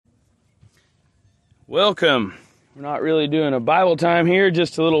Welcome. We're not really doing a Bible time here,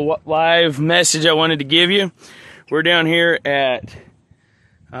 just a little live message I wanted to give you. We're down here at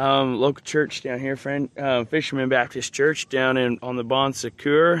local church down here, Fisherman Baptist Church down on the Bon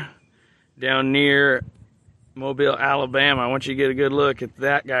Secour, down near Mobile, Alabama. I want you to get a good look at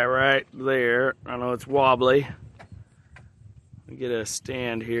that guy right there. I know it's wobbly. Let me get a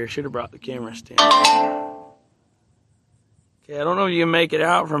stand here. Should have brought the camera stand. Okay, I don't know if you can make it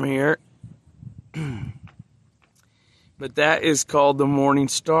out from here. But that is called the Morning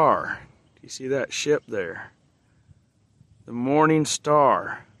Star. Do you see that ship there? The Morning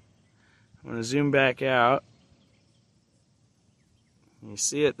Star. I'm going to zoom back out. You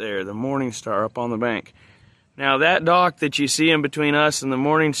see it there, the Morning Star up on the bank. Now that dock that you see in between us and the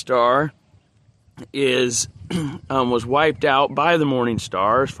Morning Star is was wiped out by the Morning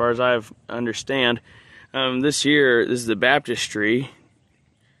Star, as far as I understand. This is the baptistry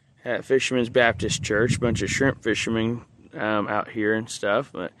at Fisherman's Baptist Church, a bunch of shrimp fishermen out here and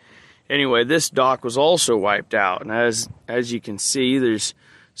stuff. But anyway, this dock was also wiped out, and as you can see, there's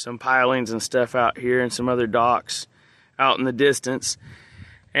some pilings and stuff out here and some other docks out in the distance.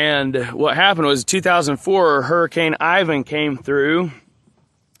 And what happened was 2004, Hurricane Ivan came through,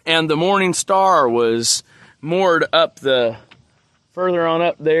 and the Morning Star was moored up further on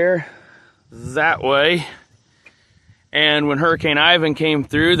up there that way. And when Hurricane Ivan came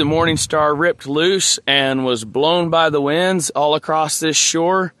through, the Morning Star ripped loose and was blown by the winds all across this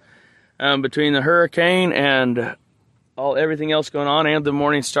shore, between the hurricane and everything else going on, and the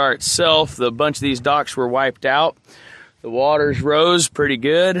Morning Star itself. The bunch of these docks were wiped out. The waters rose pretty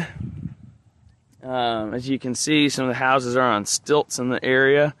good. As you can see, some of the houses are on stilts in the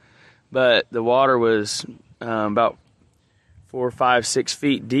area, but the water was about 4, 5, 6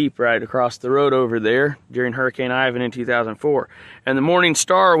 feet deep right across the road over there during Hurricane Ivan in 2004. And the Morning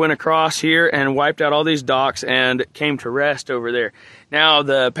Star went across here and wiped out all these docks and came to rest over there. Now,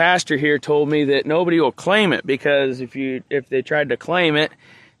 the pastor here told me that nobody will claim it, because if they tried to claim it,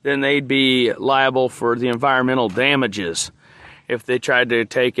 then they'd be liable for the environmental damages if they tried to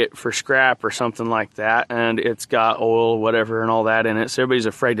take it for scrap or something like that. And it's got oil, whatever, and all that in it. So everybody's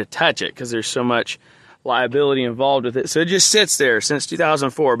afraid to touch it because there's so much liability involved with it. So it just sits there since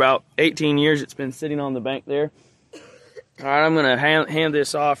 2004. About 18 years it's been sitting on the bank there. All right, I'm going to hand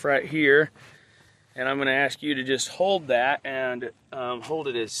this off right here, and I'm going to ask you to just hold that and hold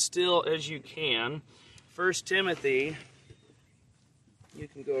it as still as you can. 1 Timothy, you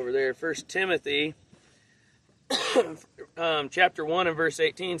can go over there. 1 Timothy chapter 1 and verse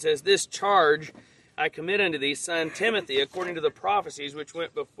 18 says, "This charge I commit unto thee, son Timothy, according to the prophecies which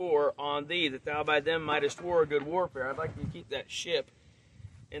went before on thee, that thou by them mightest war a good warfare." I'd like you to keep that ship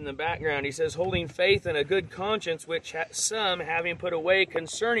in the background. He says, "Holding faith and a good conscience, which some, having put away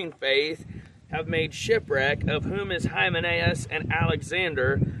concerning faith, have made shipwreck, of whom is Hymenaeus and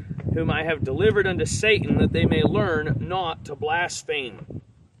Alexander, whom I have delivered unto Satan, that they may learn not to blaspheme."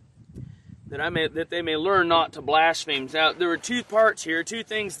 That they may learn not to blaspheme. Now, there were two parts here, two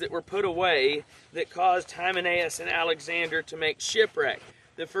things that were put away that caused Hymenaeus and Alexander to make shipwreck.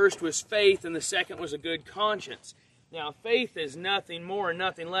 The first was faith, and the second was a good conscience. Now, faith is nothing more and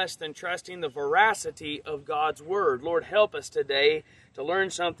nothing less than trusting the veracity of God's Word. Lord, help us today to learn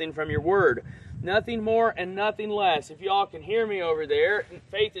something from your Word. Nothing more and nothing less. If y'all can hear me over there,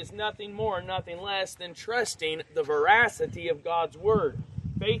 faith is nothing more and nothing less than trusting the veracity of God's Word.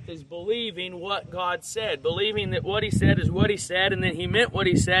 Faith is believing what God said, believing that what He said is what He said, and that He meant what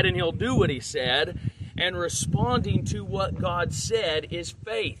He said, and He'll do what He said, and responding to what God said is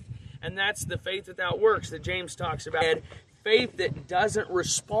faith. And that's the faith without works that James talks about. Faith that doesn't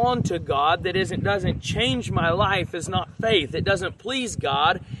respond to God, that doesn't change my life, is not faith. It doesn't please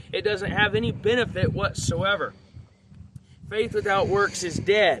God. It doesn't have any benefit whatsoever. Faith without works is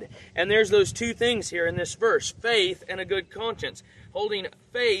dead. And there's those two things here in this verse, faith and a good conscience. Holding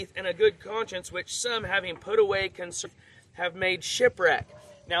faith and a good conscience, which some, having put away, have made shipwreck.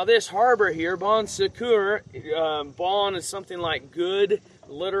 Now this harbor here, Bon Secour, Bon is something like good,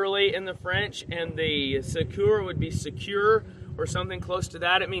 literally in the French, and the Secour would be secure, or something close to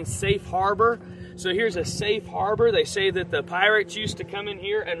that. It means safe harbor. So here's a safe harbor. They say that the pirates used to come in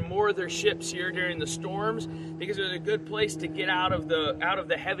here and moor their ships here during the storms, because it was a good place to get out of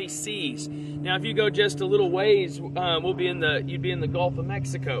the heavy seas. Now, if you go just a little ways, you'd be in the Gulf of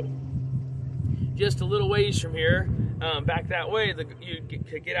Mexico. Just a little ways from here, back that way, you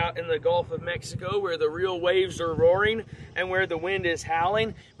could get out in the Gulf of Mexico where the real waves are roaring and where the wind is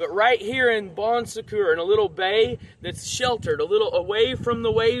howling. But right here in Bon Secour, in a little bay that's sheltered, a little away from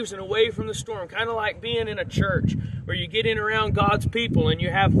the waves and away from the storm, kind of like being in a church where you get in around God's people and you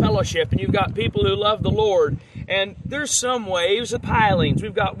have fellowship and you've got people who love the Lord. And there's some waves and pilings.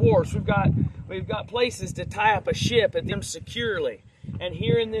 We've got wharfs. We've got places to tie up a ship and them securely. And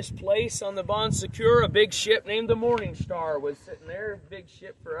here in this place on the Bon Secour, a big ship named the Morning Star was sitting there. Big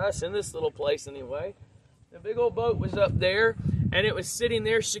ship for us in this little place anyway. The big old boat was up there, and it was sitting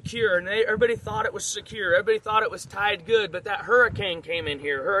there secure. And everybody thought it was secure. Everybody thought it was tied good. But that hurricane came in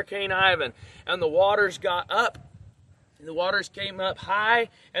here, Hurricane Ivan, and the waters got up. And the waters came up high,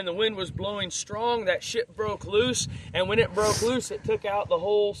 and the wind was blowing strong. That ship broke loose, and when it broke loose, it took out the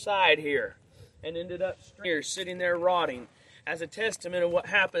whole side here and ended up here, sitting there rotting, as a testament of what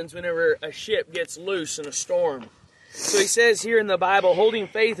happens whenever a ship gets loose in a storm. So he says here in the Bible, holding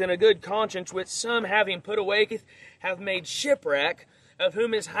faith in a good conscience, which some, having put away, have made shipwreck, of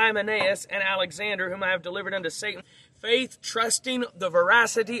whom is Hymenaeus and Alexander, whom I have delivered unto Satan. Faith, trusting the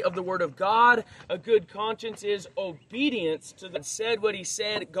veracity of the Word of God. A good conscience is obedience to God. Said what he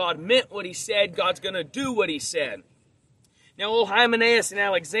said, God meant what he said, God's going to do what he said. Now, old Hymenaeus and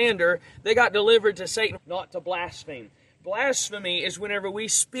Alexander, they got delivered to Satan, not to blaspheme. Blasphemy is whenever we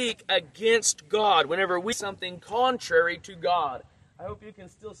speak against God, whenever we do something contrary to God. I hope you can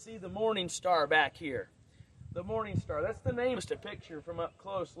still see the Morning Star back here. The Morning Star, that's the name. Just a picture from up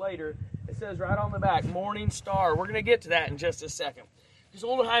close later. It says right on the back, Morning Star. We're going to get to that in just a second. Because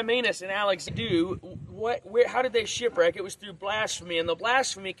old Hymenaeus and Alexander, how did they shipwreck? It was through blasphemy, and the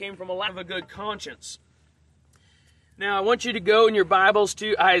blasphemy came from a lack of a good conscience. Now, I want you to go in your Bibles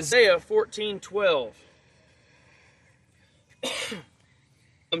to Isaiah 14:12.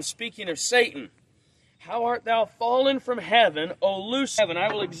 I'm speaking of Satan. How art thou fallen from heaven, O Lucifer?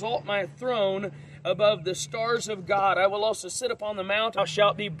 I will exalt my throne above the stars of God. I will also sit upon the mount. Thou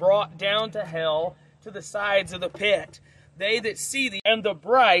shalt be brought down to hell, to the sides of the pit. They that see thee, and the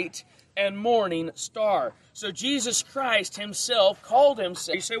bright and morning star. So Jesus Christ himself called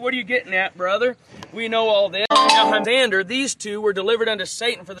himself. You say, what are you getting at, brother? We know all this. Now, Alexander, these two were delivered unto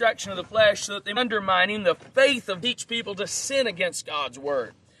Satan for the destruction of the flesh, so that they were undermining the faith of each people to sin against God's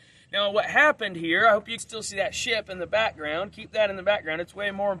word. Now, what happened here, I hope you can still see that ship in the background. Keep that in the background. It's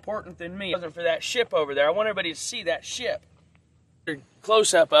way more important than me. It wasn't for that ship over there. I want everybody to see that ship.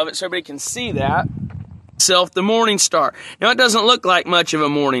 Close-up of it so everybody can see that. The Morning Star. Now, it doesn't look like much of a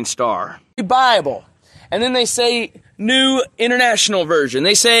morning star. Bible. And then they say New International Version.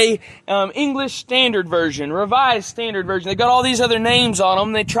 They say English Standard Version, Revised Standard Version. They got all these other names on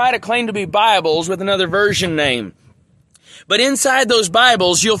them. They try to claim to be Bibles with another version name. But inside those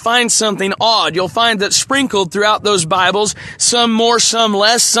Bibles, you'll find something odd. You'll find that sprinkled throughout those Bibles, some more, some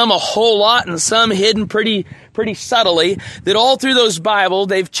less, some a whole lot, and some hidden pretty subtly, that all through those Bible,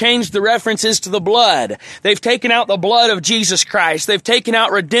 they've changed the references to the blood. They've taken out the blood of Jesus Christ. They've taken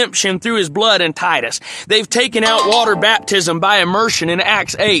out redemption through his blood in Titus. They've taken out water baptism by immersion in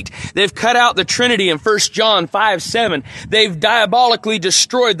Acts 8. They've cut out the Trinity in 1 John 5:7. They've diabolically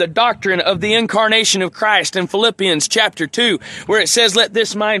destroyed the doctrine of the incarnation of Christ in Philippians chapter 2, where it says, let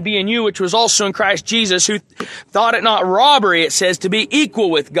this mind be in you, which was also in Christ Jesus, who thought it not robbery, it says, to be equal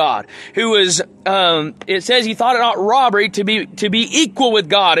with God, who was, it says he thought it not robbery to be equal with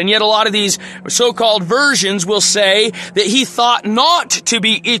God. And yet a lot of these so-called versions will say that he thought not to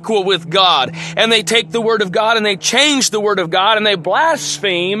be equal with God. And they take the word of God and they change the word of God and they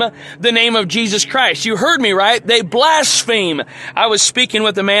blaspheme the name of Jesus Christ. You heard me right? They blaspheme. I was speaking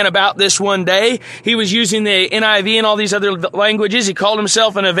with a man about this one day. He was using the NIV and all these other languages. He called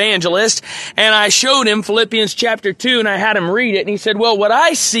himself an evangelist. And I showed him Philippians chapter 2 and I had him read it. And he said, well, what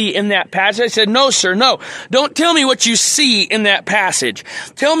I see in that passage, I said, no, sir, no. Don't tell me what you see in that passage.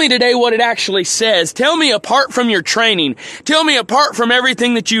 Tell me today what it actually says. Tell me apart from your training. Tell me apart from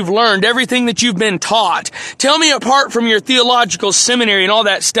everything that you've learned, everything that you've been taught. Tell me apart from your theological seminary and all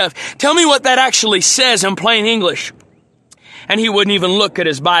that stuff. Tell me what that actually says in plain English. And he wouldn't even look at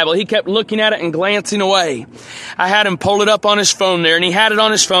his Bible. He kept looking at it and glancing away. I had him pull it up on his phone there, and he had it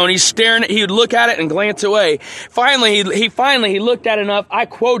on his phone. He's staring at it. He would look at it and glance away. Finally, he looked at it enough. I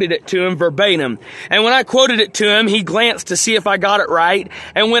quoted it to him verbatim. And when I quoted it to him, he glanced to see if I got it right.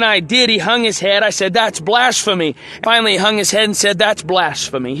 And when I did, he hung his head. I said, that's blasphemy. Finally, he hung his head and said, that's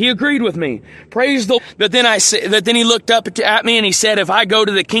blasphemy. He agreed with me. Praise the Lord. But then he looked up at me and he said, if I go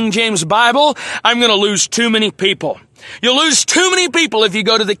to the King James Bible, I'm going to lose too many people. You'll lose too many people if you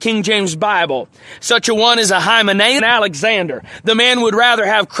go to the King James Bible. Such a one as a Hymenaeus and Alexander. The man would rather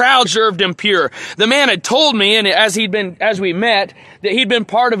have crowds served him pure. The man had told me, and as we met, that he'd been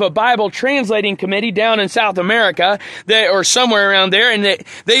part of a Bible translating committee down in South America, or somewhere around there, and that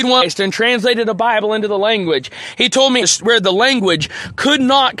they'd went and translated a Bible into the language. He told me where the language could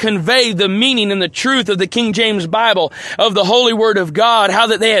not convey the meaning and the truth of the King James Bible, of the Holy Word of God, how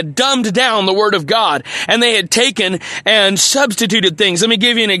that they had dumbed down the Word of God, and they had taken and substituted things. Let me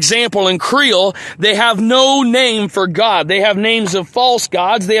give you an example. In Creole, they have no name for God. They have names of false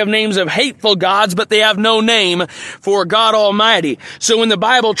gods. They have names of hateful gods, but they have no name for God Almighty. So when the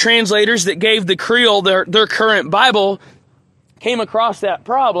Bible translators that gave the Creole their current Bible came across that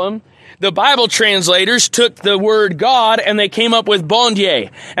problem, the Bible translators took the word God and they came up with bon Dieu.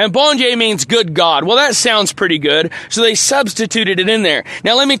 And bon Dieu means good God. Well, that sounds pretty good. So they substituted it in there.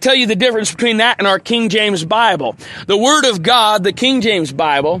 Now let me tell you the difference between that and our King James Bible. The Word of God, the King James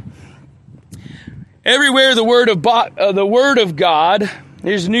Bible, everywhere the Word of God,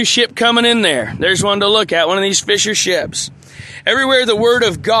 there's a new ship coming in there. There's one to look at, one of these Fisher ships. Everywhere the Word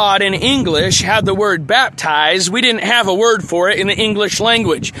of God in English had the word baptize, we didn't have a word for it in the English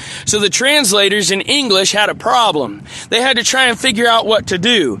language. So the translators in English had a problem. They had to try and figure out what to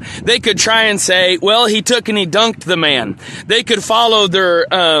do. They could try and say, well, he took and he dunked the man. They could follow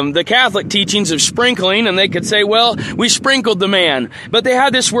the Catholic teachings of sprinkling, and they could say, well, we sprinkled the man. But they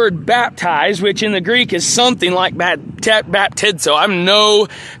had this word baptize, which in the Greek is something like baptizo. I'm no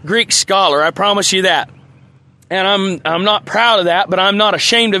Greek scholar, I promise you that. And I'm not proud of that, but I'm not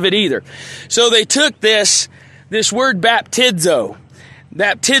ashamed of it either. So they took this word baptizo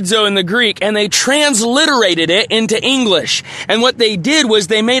in the Greek, and they transliterated it into English. And what they did was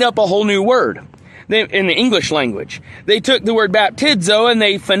they made up a whole new word in the English language. They took the word baptizo and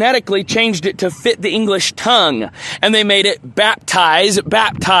they phonetically changed it to fit the English tongue. And they made it baptized.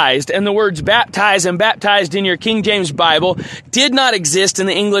 And the words baptize and baptized in your King James Bible did not exist in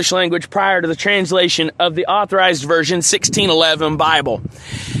the English language prior to the translation of the Authorized Version 1611 Bible.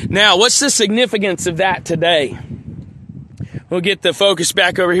 Now, what's the significance of that today? We'll get the focus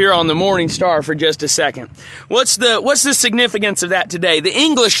back over here on the Morning Star for just a second. What's the significance of that today? The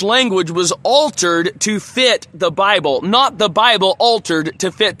English language was altered to fit the Bible, not the Bible altered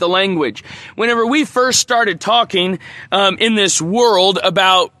to fit the language. Whenever we first started talking in this world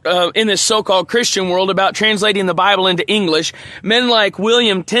about, in this so-called Christian world about translating the Bible into English, men like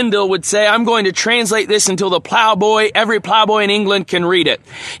William Tyndale would say, I'm going to translate this until every plowboy in England can read it.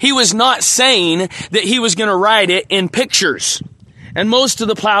 He was not saying that he was going to write it in pictures. And most of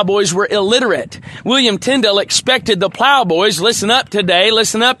the plowboys were illiterate. William Tyndale expected the plowboys, listen up today,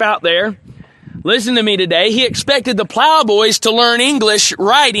 listen up out there, listen to me today, he expected the plowboys to learn English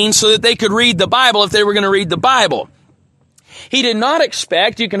writing so that they could read the Bible if they were going to read the Bible. He did not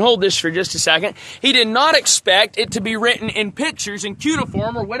expect, you can hold this for just a second, he did not expect it to be written in pictures and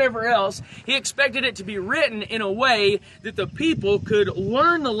cuneiform or whatever else. He expected it to be written in a way that the people could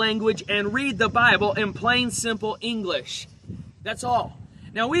learn the language and read the Bible in plain, simple English. That's all.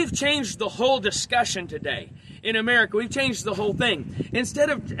 Now, we've changed the whole discussion today. In America, we've changed the whole thing.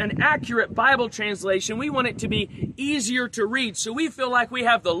 Instead of an accurate Bible translation, we want it to be easier to read. So we feel like we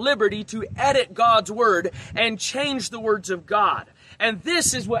have the liberty to edit God's Word and change the words of God. And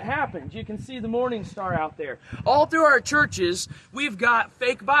this is what happens. You can see the Morning Star out there. All through our churches, we've got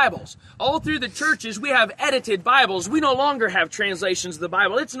fake Bibles. All through the churches, we have edited Bibles. We no longer have translations of the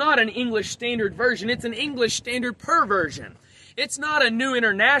Bible. It's not an English Standard Version. It's an English Standard Perversion. It's not a New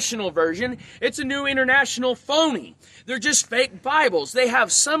International Version. It's a New International Phony. They're just fake Bibles. They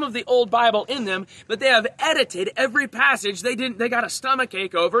have some of the old Bible in them, but they have edited every passage they got a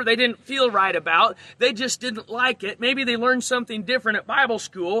stomachache over, they didn't feel right about, they just didn't like it. Maybe they learned something different at Bible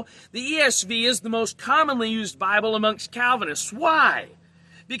school. The ESV is the most commonly used Bible amongst Calvinists. Why?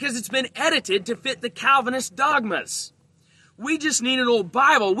 Because it's been edited to fit the Calvinist dogmas. We just need an old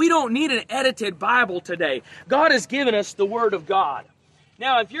Bible. We don't need an edited Bible today. God has given us the Word of God.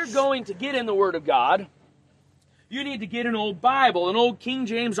 Now, if you're going to get in the Word of God, you need to get an old Bible, an old King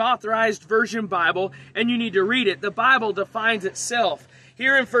James Authorized Version Bible, and you need to read it. The Bible defines itself.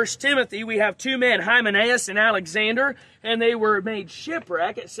 Here in 1 Timothy, we have two men, Hymenaeus and Alexander, and they were made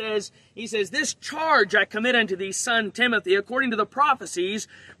shipwreck. He says, this charge I commit unto thee, son Timothy, according to the prophecies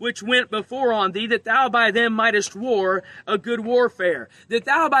which went before on thee, that thou by them mightest war a good warfare. That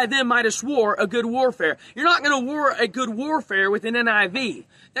thou by them mightest war a good warfare. You're not going to war a good warfare with an NIV.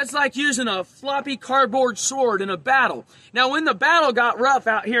 That's like using a floppy cardboard sword in a battle. Now, when the battle got rough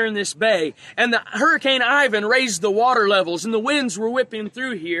out here in this bay, and the Hurricane Ivan raised the water levels, and the winds were whipping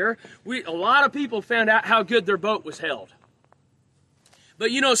through here, a lot of people found out how good their boat was held.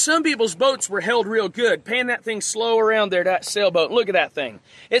 But you know, some people's boats were held real good. Pan that thing slow around there, that sailboat. Look at that thing.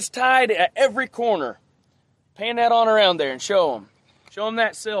 It's tied at every corner. Pan that on around there and show them. Show them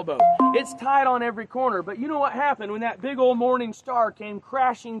that sailboat. It's tied on every corner. But you know what happened when that big old morning star came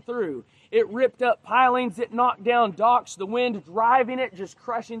crashing through? It ripped up pilings. It knocked down docks. The wind driving it, just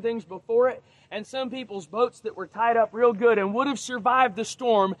crushing things before it. And some people's boats that were tied up real good and would have survived the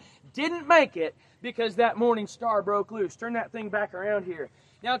storm didn't make it because that morning star broke loose. Turn that thing back around here.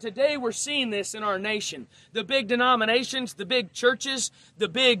 Now today we're seeing this in our nation. The big denominations, the big churches, the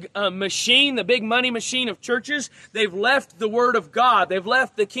big machine, the big money machine of churches, they've left the Word of God. They've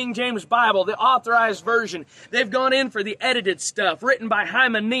left the King James Bible, the authorized version. They've gone in for the edited stuff, written by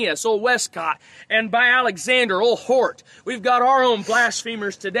Hymenaeus, old Westcott, and by Alexander, old Hort. We've got our own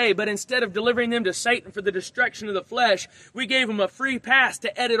blasphemers today, but instead of delivering them to Satan for the destruction of the flesh, we gave them a free pass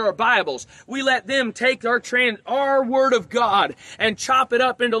to edit our Bibles. We let them take our Word of God and chop it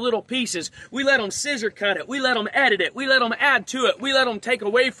up into little pieces. We let them scissor cut it. We let them edit it. We let them add to it. We let them take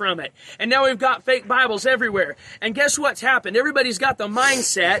away from it. And now we've got fake Bibles everywhere. And guess what's happened? Everybody's got the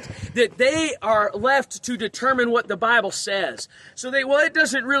mindset that they are left to determine what the Bible says. So it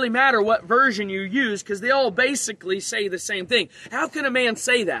doesn't really matter what version you use because they all basically say the same thing. How can a man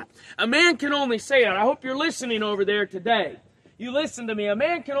say that? A man can only say that. I hope you're listening over there today. You listen to me. A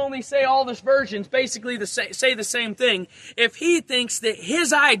man can only say all these versions basically say the same thing if he thinks that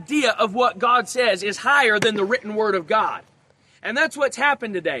his idea of what God says is higher than the written Word of God. And that's what's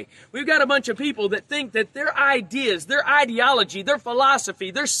happened today. We've got a bunch of people that think that their ideas, their ideology, their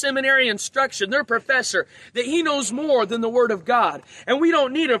philosophy, their seminary instruction, their professor, that he knows more than the Word of God. And we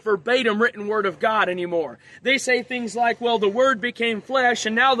don't need a verbatim written Word of God anymore. They say things like, well, the Word became flesh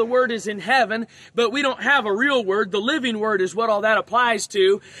and now the Word is in heaven, but we don't have a real Word. The living Word is what all that applies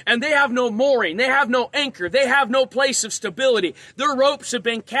to. And they have no mooring. They have no anchor. They have no place of stability. Their ropes have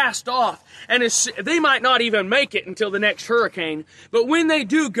been cast off. And they might not even make it until the next hurricane. But when they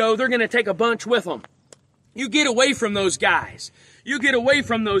do go, they're going to take a bunch with them. You get away from those guys. You get away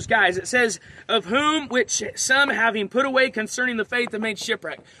from those guys. It says, of whom which some having put away concerning the faith have made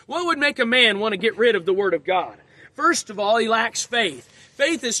shipwreck. What would make a man want to get rid of the Word of God? First of all, he lacks faith.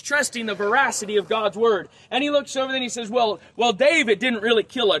 Faith is trusting the veracity of God's Word. And he looks over there and he says, well, David didn't really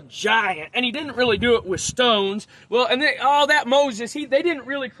kill a giant. And he didn't really do it with stones. Well, and that Moses, they didn't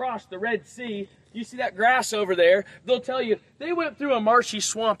really cross the Red Sea. You see that grass over there? They'll tell you, they went through a marshy,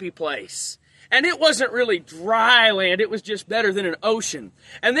 swampy place. And it wasn't really dry land. It was just better than an ocean.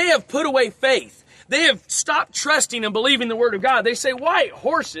 And they have put away faith. They have stopped trusting and believing the Word of God. They say, white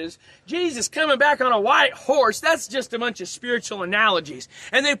horses, Jesus coming back on a white horse, that's just a bunch of spiritual analogies.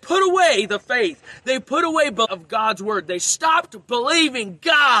 And they put away the faith. They put away of God's Word. They stopped believing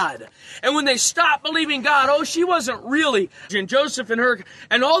God. And when they stopped believing God, she wasn't really. And Joseph and her,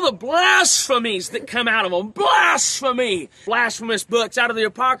 and all the blasphemies that come out of them. Blasphemy! Blasphemous books out of the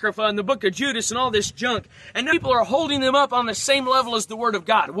Apocrypha and the book of Judas and all this junk. And now people are holding them up on the same level as the Word of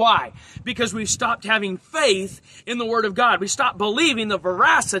God. Why? Because we've stopped having faith in the Word of God. We stopped believing the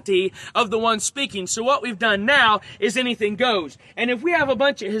veracity of the one speaking. So what we've done now is anything goes. And if we have a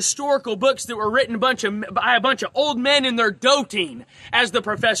bunch of historical books that were written by a bunch of old men in their doting, as the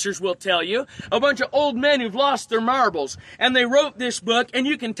professors will tell you, a bunch of old men who've lost their marbles, and they wrote this book, and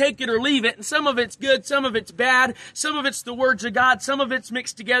you can take it or leave it, and some of it's good, some of it's bad, some of it's the words of God, some of it's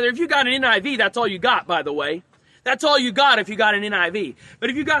mixed together. If you got an NIV, that's all you got, by the way. That's all you got if you got an NIV. But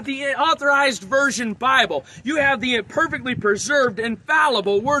if you got the authorized version Bible, you have the perfectly preserved,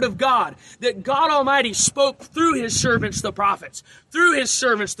 infallible Word of God that God Almighty spoke through His servants, the prophets, through His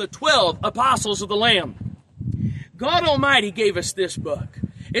servants, the 12 apostles of the Lamb. God Almighty gave us this book.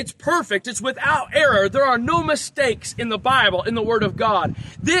 It's perfect. It's without error. There are no mistakes in the Bible, in the Word of God.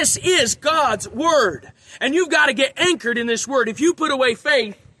 This is God's Word. And you've got to get anchored in this Word. If you put away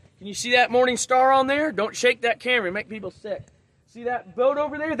faith, can you see that morning star on there? Don't shake that camera. Make people sick. See that boat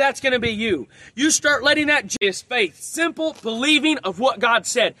over there? That's going to be you. You start letting that is faith. Simple believing of what God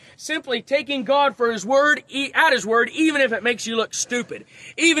said. Simply taking God for His word, at His word, even if it makes you look stupid.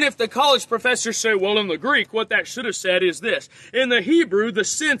 Even if the college professors say, well, in the Greek, what that should have said is this. In the Hebrew, the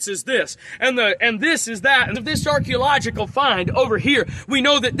sense is this. And this is that. And if this archaeological find over here, we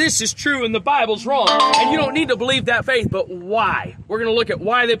know that this is true and the Bible's wrong. And you don't need to believe that faith, but why? We're going to look at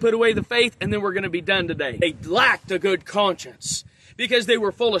why they put away the faith, and then we're going to be done today. They lacked a good conscience. Because they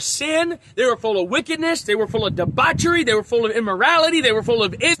were full of sin, they were full of wickedness, they were full of debauchery, they were full of immorality, they were full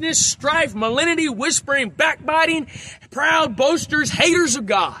of illness, strife, malignity, whispering, backbiting, proud boasters, haters of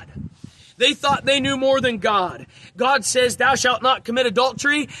God. They thought they knew more than God. God says, thou shalt not commit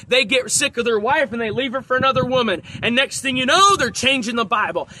adultery. They get sick of their wife and they leave her for another woman. And next thing you know, they're changing the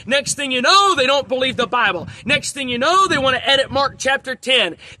Bible. Next thing you know, they don't believe the Bible. Next thing you know, they want to edit Mark chapter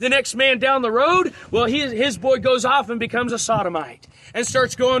 10. The next man down the road, well, his boy goes off and becomes a sodomite and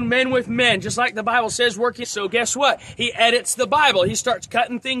starts going men with men, just like the Bible says, working. So guess what? He edits the Bible. He starts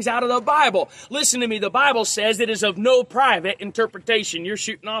cutting things out of the Bible. Listen to me. The Bible says it is of no private interpretation. You're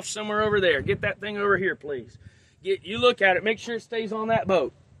shooting off somewhere over there. Get that thing over here, please. You look at it. Make sure it stays on that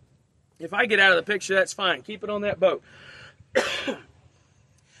boat. If I get out of the picture, that's fine. Keep it on that boat.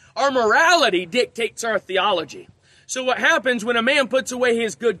 Our morality dictates our theology. So what happens when a man puts away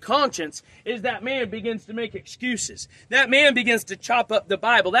his good conscience is that man begins to make excuses. That man begins to chop up the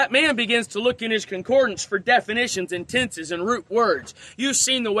Bible. That man begins to look in his concordance for definitions and tenses and root words. You've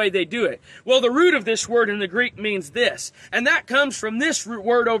seen the way they do it. Well, the root of this word in the Greek means this. And that comes from this root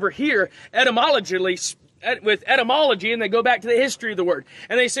word over here, etymologically, with etymology, and they go back to the history of the word.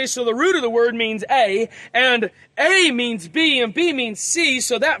 And they say, so the root of the word means A, and A means B, and B means C,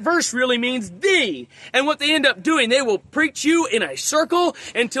 so that verse really means D. And what they end up doing, they will preach you in a circle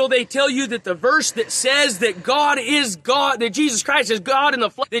until they tell you that the verse that says that God is God, that Jesus Christ is God in the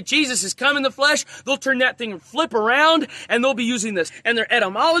flesh, that Jesus has come in the flesh, they'll turn that thing and flip around, and they'll be using this, and their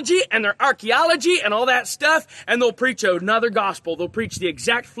etymology, and their archaeology, and all that stuff, and they'll preach another gospel. They'll preach the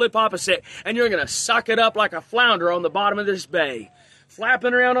exact flip opposite, and you're going to suck it up like a flounder on the bottom of this bay,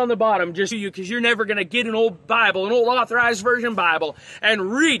 flapping around on the bottom just you, because you're never going to get an old Bible, an old authorized version Bible,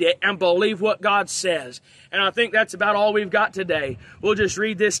 and read it and believe what God says. And I think that's about all we've got today. We'll just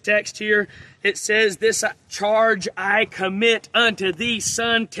read this text here. It says, this charge I commit unto thee,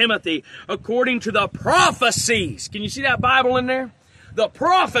 son Timothy, according to the prophecies. Can you see that Bible in there? The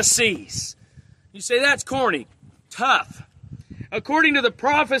prophecies. You say, that's corny. Tough. According to the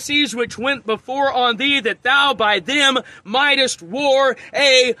prophecies which went before on thee, that thou by them mightest war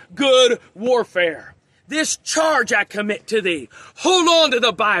a good warfare. This charge I commit to thee. Hold on to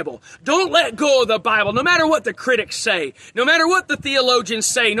the Bible. Don't let go of the Bible. No matter what the critics say, no matter what the theologians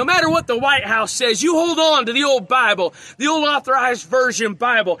say, no matter what the White House says, you hold on to the old Bible, the old authorized version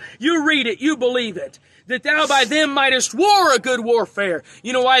Bible. You read it, you believe it. That thou by them mightest war a good warfare.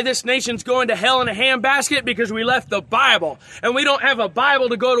 You know why this nation's going to hell in a handbasket? Because we left the Bible. And we don't have a Bible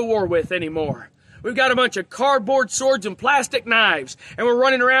to go to war with anymore. We've got a bunch of cardboard swords and plastic knives. And we're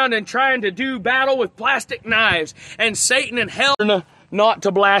running around and trying to do battle with plastic knives. And Satan and hell not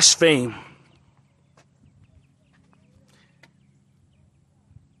to blaspheme.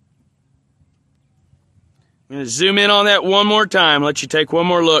 I'm going to zoom in on that one more time. Let you take one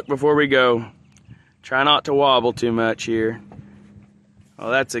more look before we go. Try not to wobble too much here.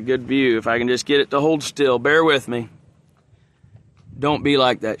 Oh, that's a good view. If I can just get it to hold still. Bear with me. Don't be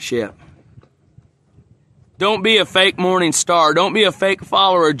like that ship. Don't be a fake morning star. Don't be a fake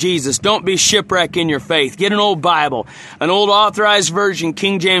follower of Jesus. Don't be shipwrecked in your faith. Get an old Bible, an old authorized version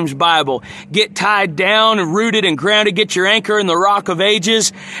King James Bible. Get tied down and rooted and grounded. Get your anchor in the rock of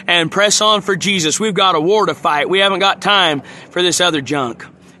ages and press on for Jesus. We've got a war to fight. We haven't got time for this other junk.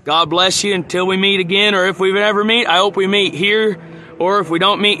 God bless you until we meet again, or if we ever meet, I hope we meet here, or if we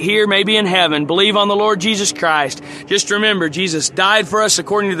don't meet here, maybe in heaven. Believe on the Lord Jesus Christ. Just remember, Jesus died for us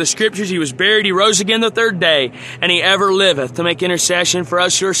according to the Scriptures. He was buried, He rose again the third day, and He ever liveth to make intercession for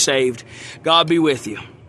us who are saved. God be with you.